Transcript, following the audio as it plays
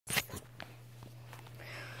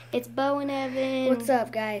It's Bo and Evan. What's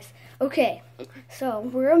up, guys? Okay, so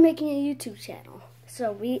we're making a YouTube channel.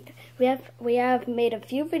 So we have made a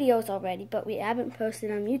few videos already, but we haven't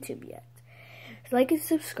posted on YouTube yet. So like and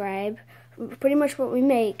subscribe. Pretty much what we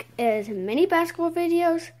make is mini basketball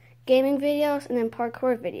videos, gaming videos, and then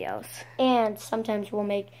parkour videos. And sometimes we'll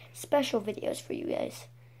make special videos for you guys.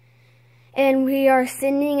 And we are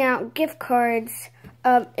sending out gift cards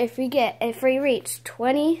if we reach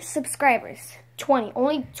 20 subscribers. 20,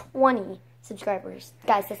 only 20 subscribers,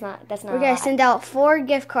 guys. That's not. We're gonna send out 4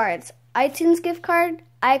 gift cards: iTunes gift card,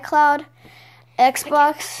 iCloud,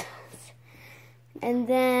 Xbox, and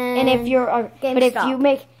then. And if you're our,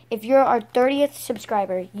 GameStop. if you're our 30th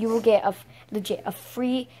subscriber, you will get a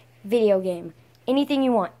free video game. Anything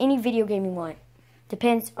you want, any video game you want.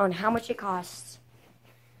 Depends on how much it costs.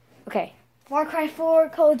 Okay. Far Cry 4,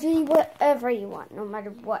 Call of Duty, whatever you want, no matter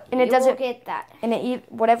what. And it doesn't get that. And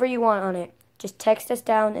whatever you want on it, just text us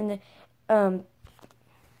down in the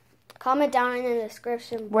comment down in the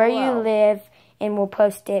description where below. you live, and we'll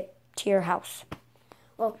post it to your house.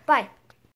 Well, bye.